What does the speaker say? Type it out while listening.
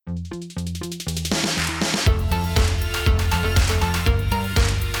Welcome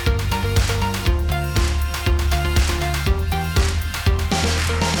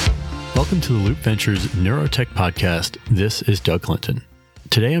to the Loop Ventures Neurotech Podcast. This is Doug Clinton.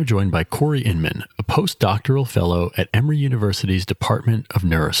 Today I'm joined by Cory Inman, a Post Doctoral Fellow at Emory University's Department of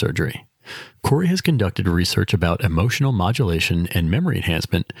Neurosurgery. Cory has conducted research about emotional modulation and memory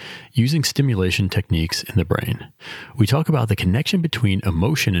enhancement using stimulation techniques in the brain. We talk about the connection between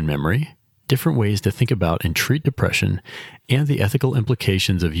emotion and memory, different ways to think about and treat depression, and the ethical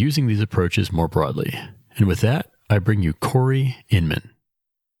implications of using these approaches more broadly. And with that, I bring you Cory Inman.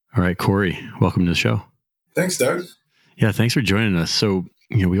 All right, Cory, welcome to the show. Thanks, Doug. Yeah, thanks for joining us. So,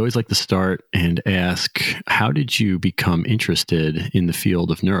 we always like to start and ask, how did you become interested in the field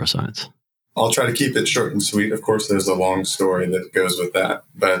of neuroscience? I'll try to keep it short and sweet. Of course, there's a long story that goes with that.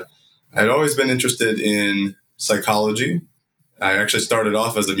 But I'd always been interested in psychology. I actually started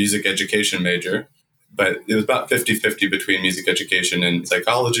off as a music education major, but it was about 50-50 between music education and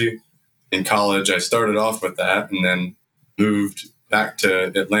psychology. In college, I started off with that and then moved back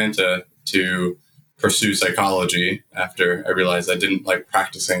to Atlanta to pursue psychology after I realized I didn't like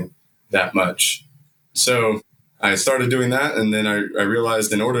practicing that much. So I started doing that, and then I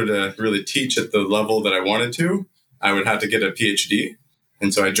realized in order to really teach at the level that I wanted to, I would have to get a Ph.D.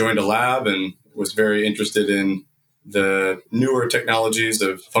 And so I joined a lab and was very interested in the newer technologies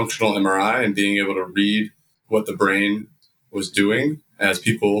of functional MRI and being able to read what the brain was doing as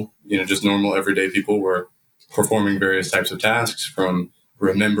people, just normal everyday people were performing various types of tasks, from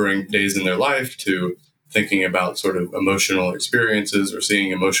remembering days in their life to thinking about sort of emotional experiences or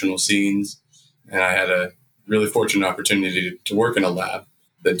seeing emotional scenes. And I had a really fortunate opportunity to work in a lab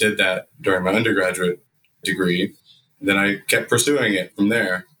that did that during my undergraduate degree. Then I kept pursuing it from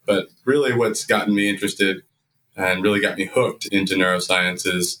there. But really what's gotten me interested and really got me hooked into neuroscience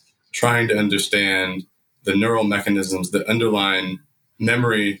is trying to understand the neural mechanisms that underlie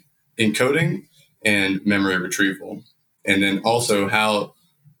memory encoding and memory retrieval. And then also how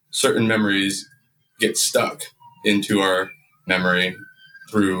certain memories get stuck into our memory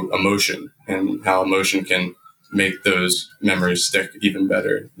through emotion, and how emotion can make those memories stick even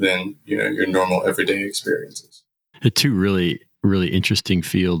better than, your normal everyday experiences. The two really, really interesting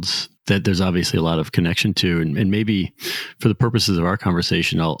fields that there's obviously a lot of connection to. And maybe for the purposes of our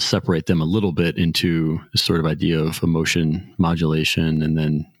conversation, I'll separate them a little bit into the sort of idea of emotion modulation and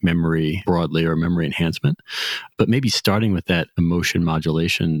then memory broadly, or memory enhancement. But maybe starting with that emotion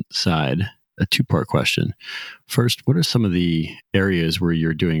modulation side, a two-part question. First, what are some of the areas where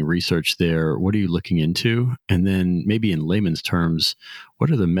you're doing research there? What are you looking into? And then maybe in layman's terms,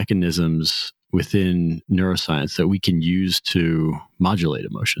 what are the mechanisms within neuroscience that we can use to modulate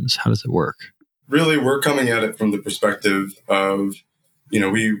emotions? How does it work? Really, we're coming at it from the perspective of,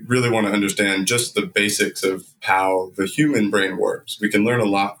 we really want to understand just the basics of how the human brain works. We can learn a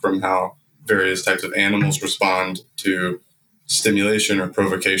lot from how various types of animals respond to stimulation or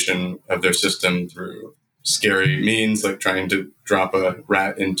provocation of their system through scary means, like trying to drop a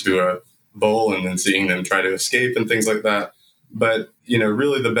rat into a bowl and then seeing them try to escape and things like that. But,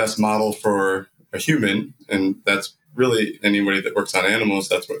 really the best model for a human, and that's really anybody that works on animals,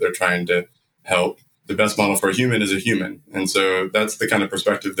 that's what they're trying to help. The best model for a human is a human. And so that's the kind of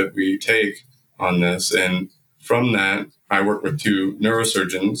perspective that we take on this. And from that, I work with two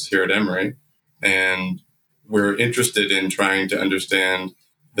neurosurgeons here at Emory, and we're interested in trying to understand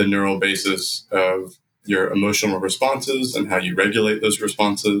the neural basis of your emotional responses and how you regulate those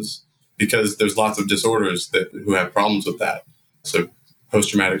responses, because there's lots of disorders who have problems with that. So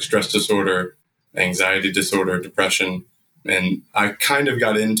post-traumatic stress disorder, anxiety disorder, depression. And I kind of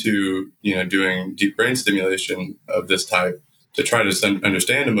got into, doing deep brain stimulation of this type to try to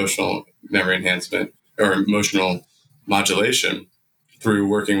understand emotional memory enhancement or emotional modulation through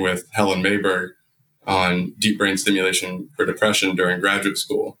working with Helen Mayberg on deep brain stimulation for depression during graduate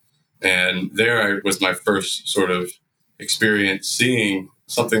school. And there was my first sort of experience seeing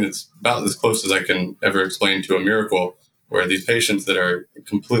something that's about as close as I can ever explain to a miracle, where these patients that are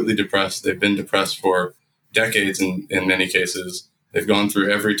completely depressed, they've been depressed for decades in many cases. They've gone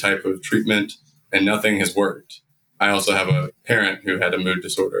through every type of treatment and nothing has worked. I also have a parent who had a mood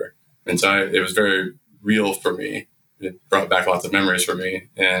disorder. And so it was very real for me. It brought back lots of memories for me.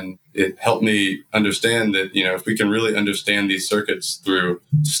 And it helped me understand that, if we can really understand these circuits through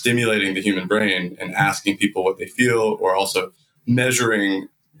stimulating the human brain and asking people what they feel, or also measuring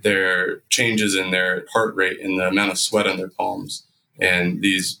their changes in their heart rate and the amount of sweat on their palms, and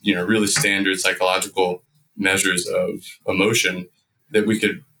these, really standard psychological measures of emotion, that we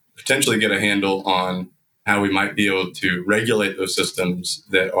could potentially get a handle on how we might be able to regulate those systems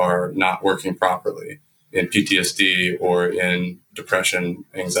that are not working properly in PTSD or in depression,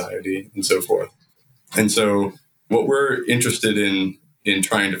 anxiety, and so forth. And so what we're interested in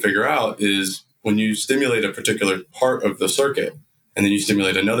trying to figure out is when you stimulate a particular part of the circuit and then you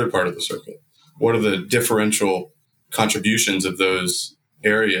stimulate another part of the circuit, what are the differential contributions of those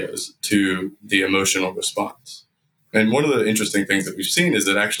areas to the emotional response? And one of the interesting things that we've seen is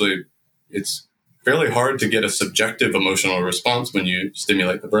that actually it's fairly hard to get a subjective emotional response when you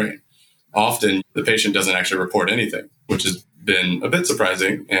stimulate the brain. Often the patient doesn't actually report anything, which has been a bit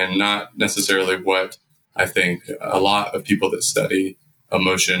surprising and not necessarily what I think a lot of people that study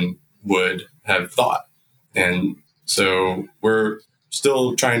emotion would have thought. And so we're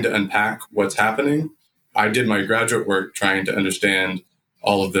still trying to unpack what's happening. I did my graduate work trying to understand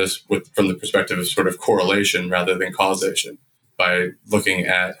all of this from the perspective of sort of correlation rather than causation, by looking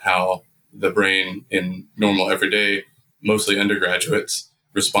at how the brain in normal everyday, mostly undergraduates,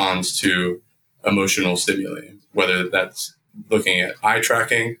 responds to emotional stimuli, whether that's looking at eye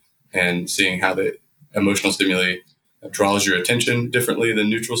tracking and seeing how the emotional stimuli draws your attention differently than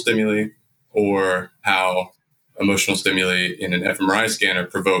neutral stimuli, or how emotional stimuli in an fMRI scanner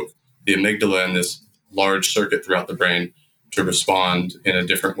provoke the amygdala in this large circuit throughout the brain to respond in a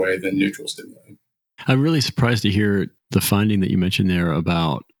different way than neutral stimuli. I'm really surprised to hear the finding that you mentioned there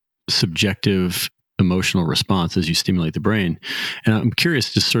about subjective emotional response as you stimulate the brain. And I'm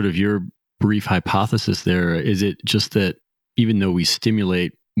curious, just sort of your brief hypothesis there. Is it just that even though we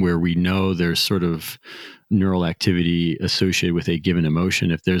stimulate where we know there's sort of neural activity associated with a given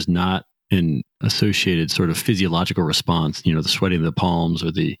emotion, if there's not an associated sort of physiological response, the sweating of the palms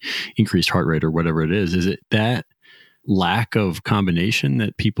or the increased heart rate or whatever it is it that lack of combination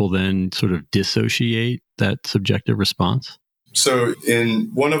that people then sort of dissociate that subjective response? So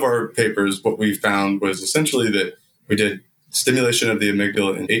in one of our papers, what we found was essentially that we did stimulation of the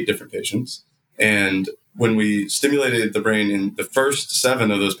amygdala in 8 different patients. And when we stimulated the brain in the first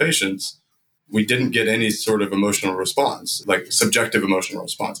 7 of those patients, we didn't get any sort of emotional response, like subjective emotional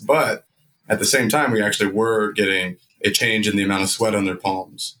response. But at the same time, we actually were getting a change in the amount of sweat on their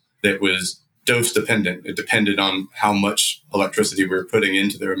palms that was dose dependent. It depended on how much electricity we were putting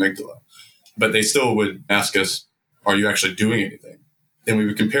into their amygdala. But they still would ask us, are you actually doing anything? And we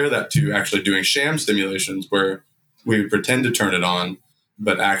would compare that to actually doing sham stimulations where we would pretend to turn it on,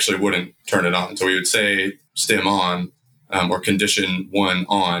 but actually wouldn't turn it on. So we would say stim on or condition 1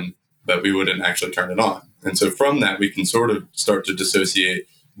 on, but we wouldn't actually turn it on. And so from that, we can sort of start to dissociate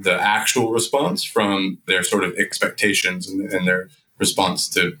the actual response from their sort of expectations and their response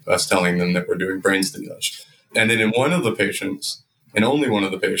to us telling them that we're doing brain stimulation. And then in one of the patients, and only one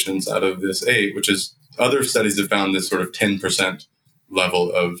of the patients out of this 8, which is other studies have found this sort of 10%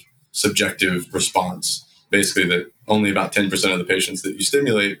 level of subjective response, basically that only about 10% of the patients that you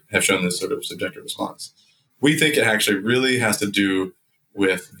stimulate have shown this sort of subjective response. We think it actually really has to do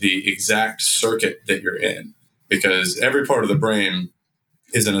with the exact circuit that you're in, because every part of the brain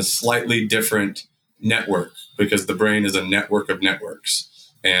is in a slightly different network, because the brain is a network of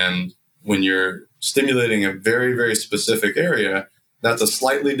networks. And when you're stimulating a very, very specific area, that's a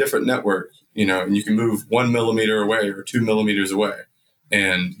slightly different network, and you can move 1 millimeter away or 2 millimeters away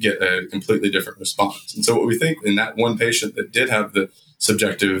and get a completely different response. And so what we think in that one patient that did have the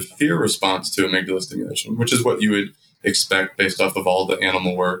subjective fear response to amygdala stimulation, which is what you would expect based off of all the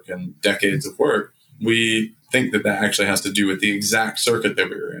animal work and decades of work, we think that actually has to do with the exact circuit that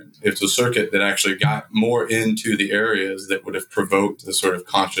we were in. It's a circuit that actually got more into the areas that would have provoked the sort of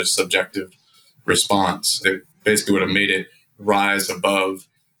conscious subjective response that basically would have made it rise above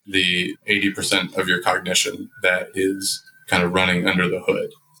the 80% of your cognition that is kind of running under the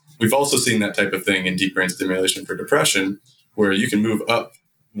hood. We've also seen that type of thing in deep brain stimulation for depression, where you can move up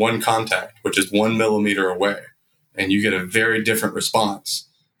one contact, which is 1 millimeter away, and you get a very different response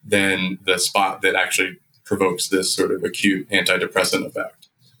than the spot that actually provokes this sort of acute antidepressant effect.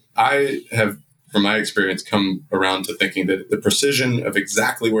 I have, from my experience, come around to thinking that the precision of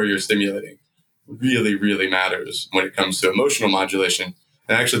exactly where you're stimulating really, really matters when it comes to emotional modulation.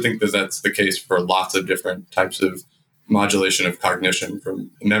 And I actually think that that's the case for lots of different types of modulation of cognition,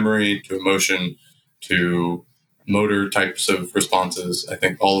 from memory to emotion to motor types of responses. I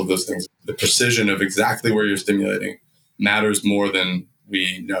think all of those things, the precision of exactly where you're stimulating matters more than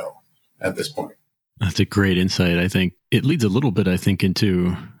we know at this point. That's a great insight. I think it leads a little bit,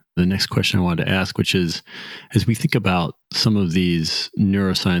 into the next question I wanted to ask, which is, as we think about some of these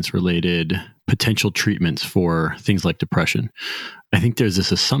neuroscience related potential treatments for things like depression, I think there's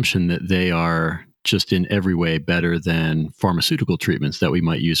this assumption that they are just in every way better than pharmaceutical treatments that we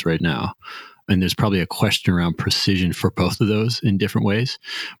might use right now. And there's probably a question around precision for both of those in different ways.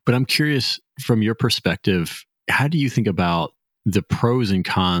 But I'm curious, from your perspective, how do you think about the pros and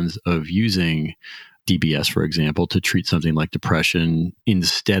cons of using DBS, for example, to treat something like depression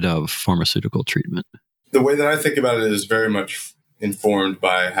instead of pharmaceutical treatment? The way that I think about it is very much informed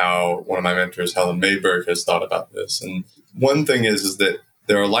by how one of my mentors, Helen Mayberg, has thought about this. And one thing is that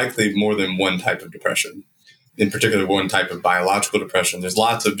there are likely more than one type of depression, in particular, one type of biological depression. There's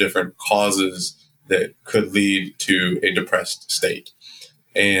lots of different causes that could lead to a depressed state.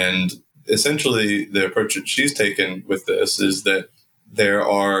 And essentially, the approach that she's taken with this is that there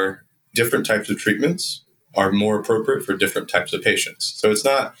are different types of treatments are more appropriate for different types of patients. So it's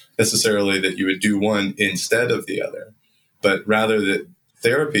not necessarily that you would do one instead of the other, but rather that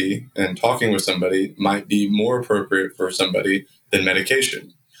therapy and talking with somebody might be more appropriate for somebody than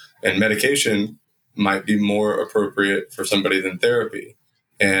medication. And medication might be more appropriate for somebody than therapy.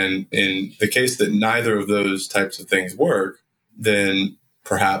 And in the case that neither of those types of things work, then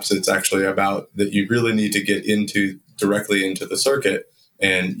perhaps it's actually about that you really need to get directly into the circuit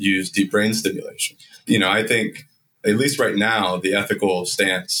and use deep brain stimulation. I think, at least right now, the ethical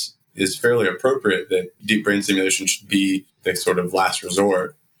stance is fairly appropriate that deep brain stimulation should be the sort of last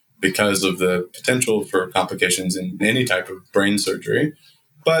resort because of the potential for complications in any type of brain surgery.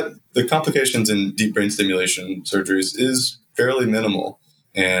 But the complications in deep brain stimulation surgeries is fairly minimal.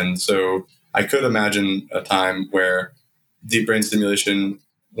 And so I could imagine a time where deep brain stimulation,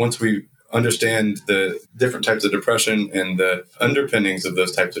 once we understand the different types of depression and the underpinnings of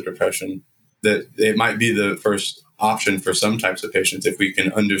those types of depression, that it might be the first option for some types of patients if we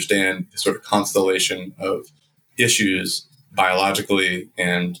can understand the sort of constellation of issues biologically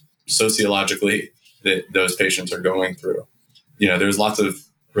and sociologically that those patients are going through. There's lots of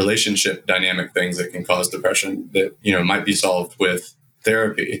relationship dynamic things that can cause depression that, might be solved with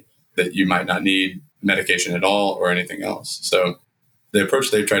therapy, that you might not need medication at all or anything else. So the approach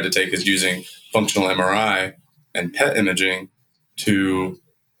they've tried to take is using functional MRI and PET imaging to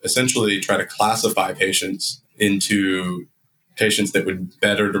essentially try to classify patients into patients that would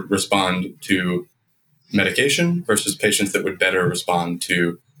better respond to medication versus patients that would better respond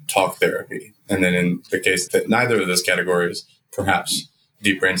to talk therapy. And then in the case that neither of those categories, perhaps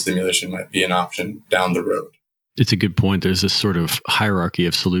deep brain stimulation might be an option down the road. It's a good point. There's this sort of hierarchy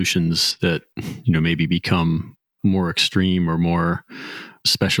of solutions that, maybe become more extreme or more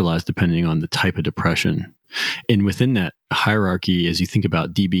specialized depending on the type of depression. And within that hierarchy, as you think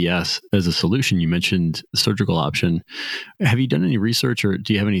about DBS as a solution, you mentioned the surgical option. Have you done any research or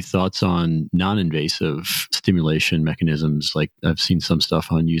do you have any thoughts on non-invasive stimulation mechanisms? Like I've seen some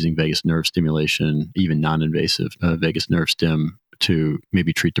stuff on using vagus nerve stimulation, even non-invasive vagus nerve stim to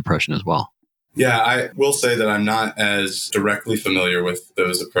maybe treat depression as well. Yeah, I will say that I'm not as directly familiar with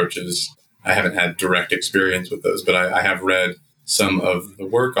those approaches. I haven't had direct experience with those, but I have read some of the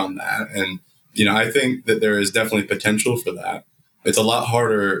work on that. And, I think that there is definitely potential for that. It's a lot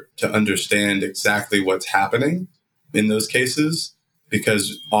harder to understand exactly what's happening in those cases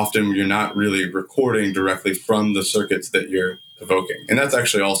because often you're not really recording directly from the circuits that you're evoking. And that's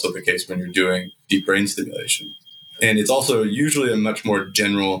actually also the case when you're doing deep brain stimulation. And it's also usually a much more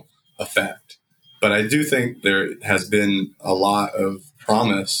general effect. But I do think there has been a lot of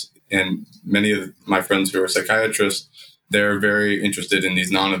promise, and many of my friends who are psychiatrists, they're very interested in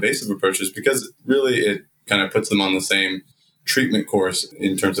these non-invasive approaches because really it kind of puts them on the same treatment course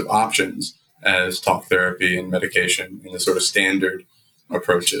in terms of options as talk therapy and medication and the sort of standard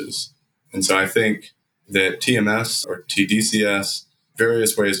approaches. And so I think that TMS or TDCS,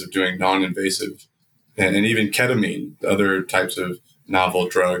 various ways of doing non-invasive, and even ketamine, other types of novel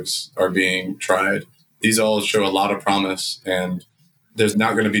drugs are being tried. These all show a lot of promise, and there's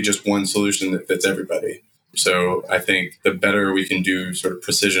not going to be just one solution that fits everybody. So I think the better we can do sort of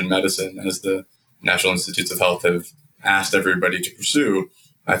precision medicine, as the National Institutes of Health have asked everybody to pursue,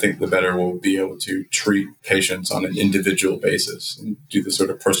 I think the better we'll be able to treat patients on an individual basis and do the sort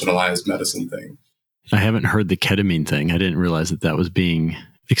of personalized medicine thing. I haven't heard the ketamine thing. I didn't realize that was being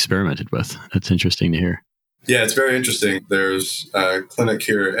experimented with. That's interesting to hear. Yeah, it's very interesting. There's a clinic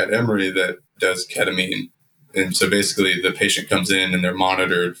here at Emory that does ketamine. And so basically the patient comes in and they're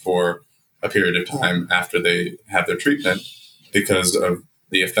monitored for a period of time after they have their treatment because of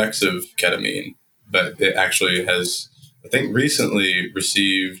the effects of ketamine. But it actually has, I think, recently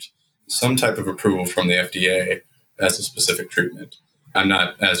received some type of approval from the FDA as a specific treatment. I'm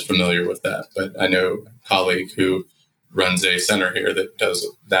not as familiar with that, but I know a colleague who runs a center here that does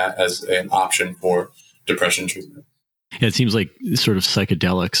that as an option for depression treatment. Yeah, it seems like sort of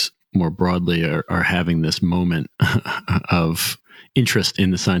psychedelics more broadly are having this moment of interest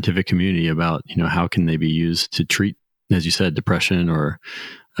in the scientific community about, how can they be used to treat, as you said, depression or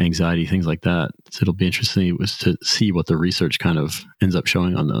anxiety, things like that. So it'll be interesting to see what the research kind of ends up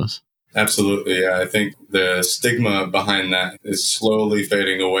showing on those. Absolutely. Yeah. I think the stigma behind that is slowly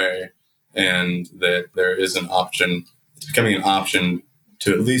fading away, and that there is an option. It's becoming an option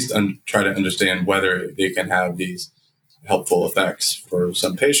to at least try to understand whether they can have these helpful effects for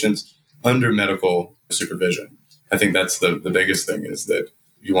some patients under medical supervision. I think that's the biggest thing, is that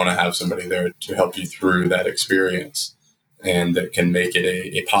you want to have somebody there to help you through that experience, and that can make it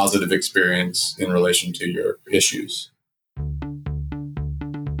a positive experience in relation to your issues.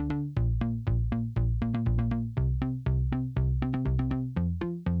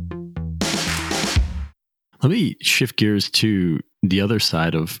 Let me shift gears to the other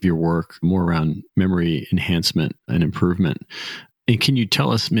side of your work, more around memory enhancement and improvement. And can you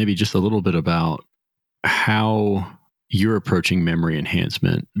tell us maybe just a little bit about how you're approaching memory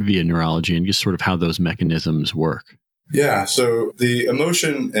enhancement via neurology, and just sort of how those mechanisms work? Yeah, so the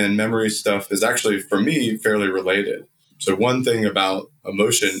emotion and memory stuff is actually, for me, fairly related. So one thing about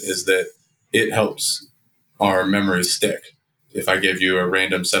emotion is that it helps our memories stick. If I give you a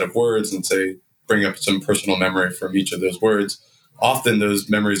random set of words and say, bring up some personal memory from each of those words, often those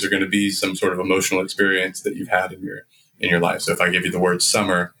memories are going to be some sort of emotional experience that you've had in your life. So if I give you the word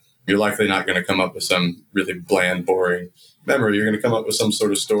summer, you're likely not going to come up with some really bland, boring memory. You're going to come up with some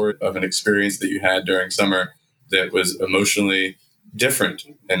sort of story of an experience that you had during summer that was emotionally different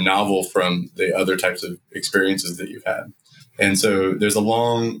and novel from the other types of experiences that you've had. And so there's a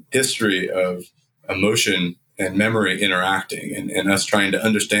long history of emotion and memory interacting, and us trying to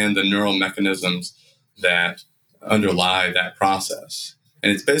understand the neural mechanisms that underlie that process.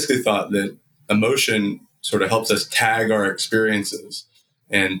 And it's basically thought that emotion sort of helps us tag our experiences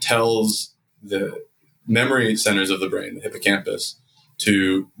and tells the memory centers of the brain, the hippocampus,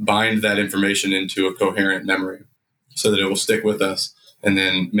 to bind that information into a coherent memory so that it will stick with us, and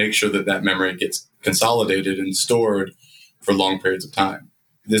then make sure that that memory gets consolidated and stored for long periods of time.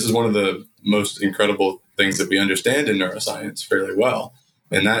 This is one of the most incredible things that we understand in neuroscience fairly well.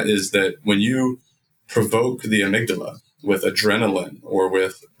 And that is that when you provoke the amygdala with adrenaline or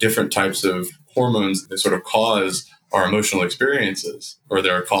with different types of hormones that sort of cause our emotional experiences, or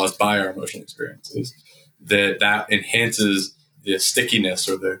that are caused by our emotional experiences, that enhances the stickiness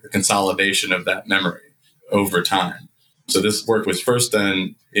or the consolidation of that memory over time. So this work was first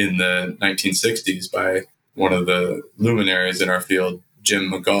done in the 1960s by one of the luminaries in our field,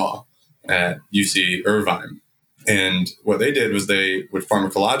 Jim McGaugh at UC Irvine. And what they did was they would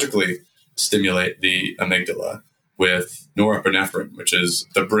pharmacologically stimulate the amygdala with norepinephrine, which is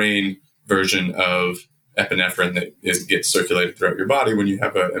the brain version of epinephrine that gets circulated throughout your body when you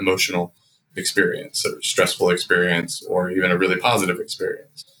have an emotional experience, a stressful experience, or even a really positive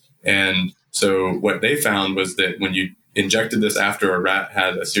experience. And so what they found was that when you injected this after a rat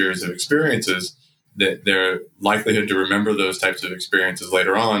had a series of experiences, that their likelihood to remember those types of experiences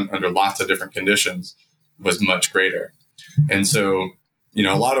later on under lots of different conditions was much greater. And so,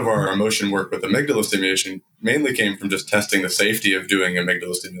 a lot of our emotion work with amygdala stimulation mainly came from just testing the safety of doing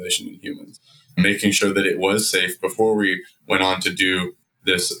amygdala stimulation in humans, making sure that it was safe before we went on to do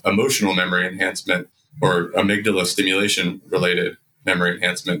this emotional memory enhancement or amygdala stimulation related memory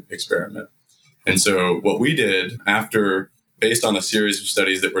enhancement experiment. And so what we did based on a series of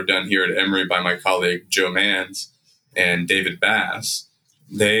studies that were done here at Emory by my colleague Joe Manns and David Bass,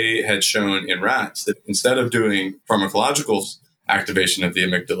 they had shown in rats that instead of doing pharmacological activation of the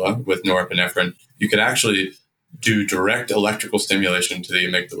amygdala with norepinephrine, you could actually do direct electrical stimulation to the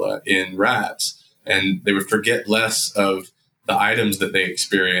amygdala in rats, and they would forget less of the items that they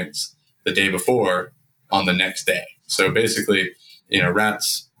experienced the day before on the next day. So basically,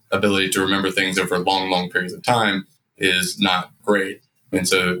 rats' ability to remember things over long, long periods of time is not great. And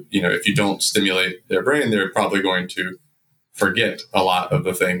so, if you don't stimulate their brain, they're probably going to forget a lot of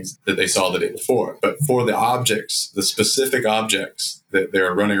the things that they saw the day before. But for the objects, the specific objects that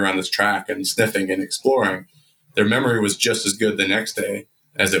they're running around this track and sniffing and exploring, their memory was just as good the next day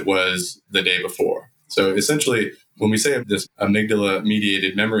as it was the day before. So essentially, when we say this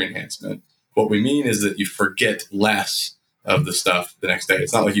amygdala-mediated memory enhancement, what we mean is that you forget less of the stuff the next day.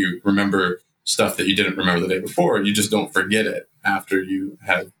 It's not like you remember stuff that you didn't remember the day before. You just don't forget it after you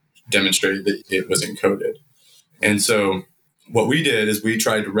have demonstrated that it was encoded. And so what we did is we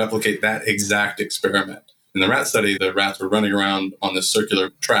tried to replicate that exact experiment. In the rat study, the rats were running around on this circular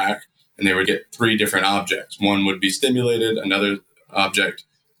track, and they would get 3 different objects. One would be stimulated, another object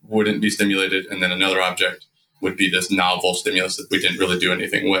wouldn't be stimulated, and then another object would be this novel stimulus that we didn't really do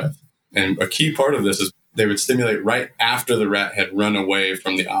anything with. And a key part of this is they would stimulate right after the rat had run away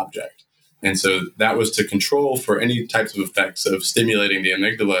from the object. And so that was to control for any types of effects of stimulating the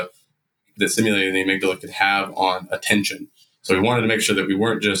amygdala that stimulating the amygdala could have on attention. So we wanted to make sure that we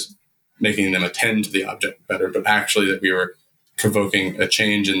weren't just making them attend to the object better, but actually that we were provoking a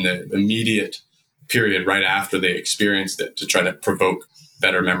change in the immediate period right after they experienced it to try to provoke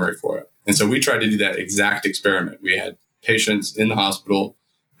better memory for it. And so we tried to do that exact experiment. We had patients in the hospital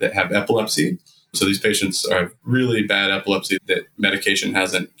that have epilepsy. So these patients are really bad epilepsy that medication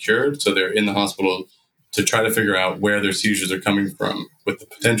hasn't cured. So they're in the hospital to try to figure out where their seizures are coming from, with the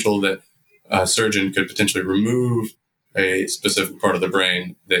potential that a surgeon could potentially remove a specific part of the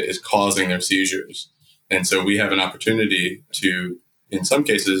brain that is causing their seizures. And so we have an opportunity to, in some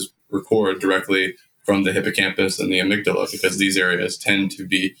cases, record directly from the hippocampus and the amygdala, because these areas tend to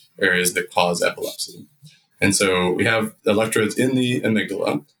be areas that cause epilepsy. And so we have electrodes in the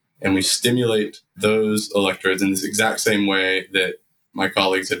amygdala, and we stimulate those electrodes in this exact same way that my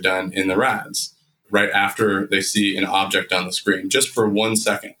colleagues had done in the rats, right after they see an object on the screen, just for 1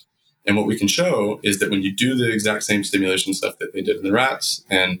 second. And what we can show is that when you do the exact same stimulation stuff that they did in the rats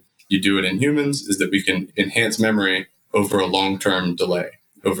and you do it in humans, is that we can enhance memory over a long-term delay,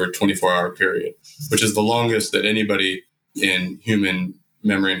 over a 24-hour period, which is the longest that anybody in human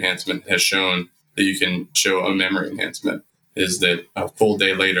memory enhancement has shown that you can show a memory enhancement, is that a full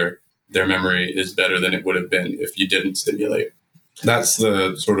day later, their memory is better than it would have been if you didn't stimulate. That's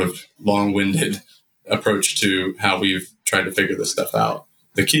the sort of long-winded approach to how we've tried to figure this stuff out.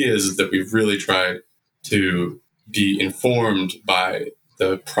 The key is that we've really tried to be informed by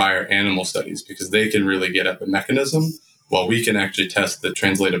the prior animal studies, because they can really get at the mechanism while we can actually test the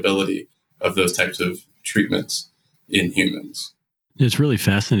translatability of those types of treatments in humans. It's really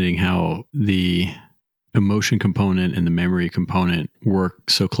fascinating how the emotion component and the memory component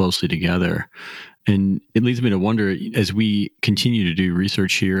work so closely together. And it leads me to wonder, as we continue to do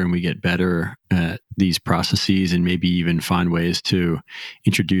research here and we get better at these processes and maybe even find ways to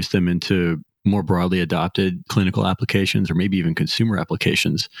introduce them into more broadly adopted clinical applications or maybe even consumer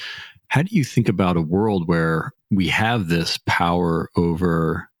applications, how do you think about a world where we have this power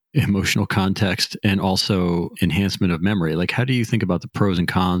over emotional context and also enhancement of memory? Like, how do you think about the pros and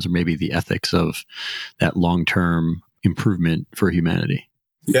cons, or maybe the ethics of that long-term improvement for humanity?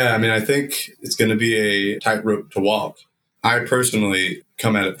 Yeah, I mean, I think it's going to be a tightrope to walk. I personally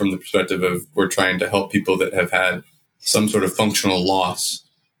come at it from the perspective of we're trying to help people that have had some sort of functional loss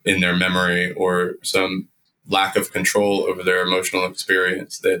in their memory or some lack of control over their emotional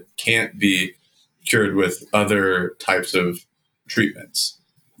experience that can't be cured with other types of treatments.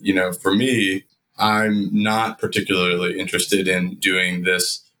 You know, for me, I'm not particularly interested in doing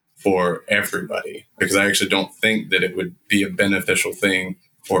this for everybody, because I actually don't think that it would be a beneficial thing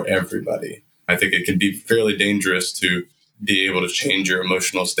for everybody. I think it can be fairly dangerous to be able to change your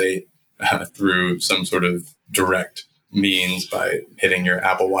emotional state through some sort of direct means by hitting your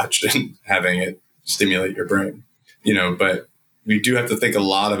Apple Watch and having it stimulate your brain. You know, but we do have to think a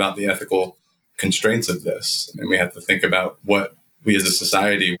lot about the ethical constraints of this. And we have to think about what we as a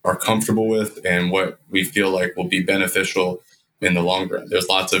society are comfortable with and what we feel like will be beneficial in the long run. There's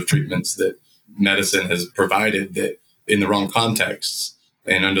lots of treatments that medicine has provided that in the wrong contexts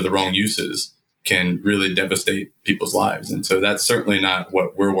and under the wrong uses can really devastate people's lives. And so that's certainly not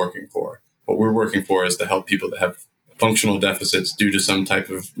what we're working for. What we're working for is to help people that have functional deficits due to some type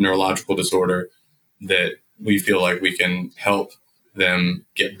of neurological disorder, that we feel like we can help them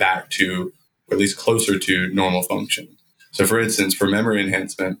get back to, or at least closer to, normal function. So for instance, for memory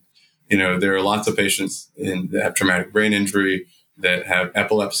enhancement, you know, there are lots of patients that have traumatic brain injury, that have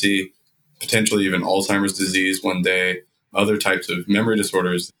epilepsy, potentially even Alzheimer's disease one day, other types of memory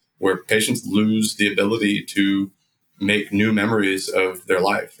disorders where patients lose the ability to make new memories of their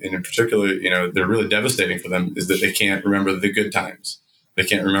life. And in particular, you know, they're really devastating for them is that they can't remember the good times. They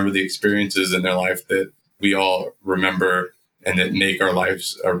can't remember the experiences in their life that we all remember and that make our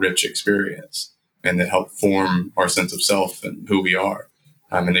lives a rich experience and that help form our sense of self and who we are.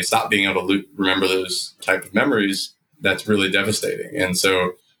 And they stop being able to remember those type of memories. That's really devastating. And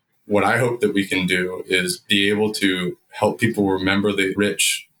so what I hope that we can do is be able to help people remember the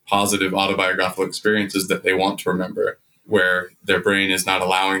rich, positive autobiographical experiences that they want to remember, where their brain is not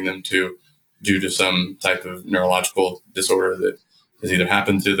allowing them to, due to some type of neurological disorder that has either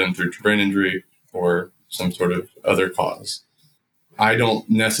happened to them through brain injury or some sort of other cause. I don't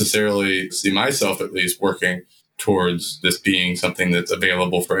necessarily see myself, at least, working towards this being something that's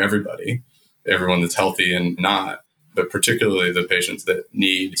available for everybody, everyone that's healthy and not, but particularly the patients that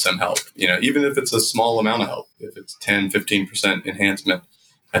need some help. You know, even if it's a small amount of help, if it's 10, 15% enhancement,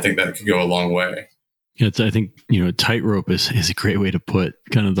 I think that could go a long way. I think, tightrope is a great way to put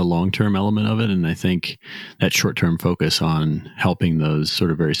kind of the long-term element of it. And I think that short-term focus on helping those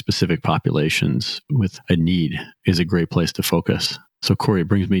sort of very specific populations with a need is a great place to focus. So Cory, it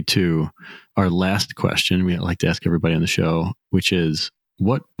brings me to our last question we like to ask everybody on the show, which is,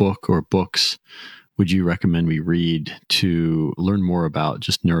 what book or books would you recommend we read to learn more about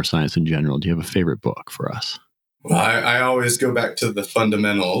just neuroscience in general? Do you have a favorite book for us? Well, I always go back to the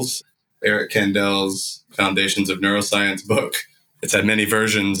fundamentals. Eric Kandel's Foundations of Neuroscience book. It's had many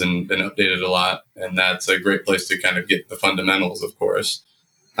versions and been updated a lot, and that's a great place to kind of get the fundamentals, of course.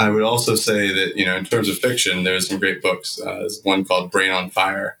 I would also say that, in terms of fiction, there's some great books. There's one called Brain on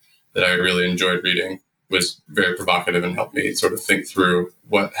Fire that I really enjoyed reading. It was very provocative and helped me sort of think through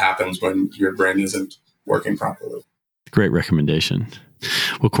what happens when your brain isn't working properly. Great recommendation.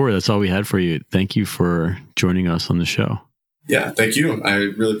 Well, Cory, that's all we had for you. Thank you for joining us on the show. Yeah, thank you. I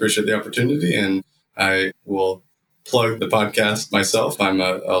really appreciate the opportunity, and I will plug the podcast myself. I'm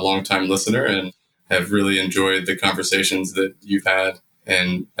a longtime listener and have really enjoyed the conversations that you've had.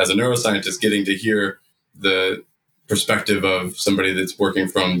 And as a neuroscientist, getting to hear the perspective of somebody that's working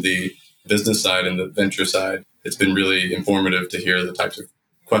from the business side and the venture side, it's been really informative to hear the types of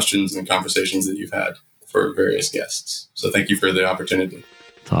questions and conversations that you've had for various guests. So thank you for the opportunity.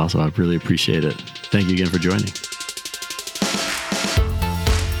 It's awesome. I really appreciate it. Thank you again for joining.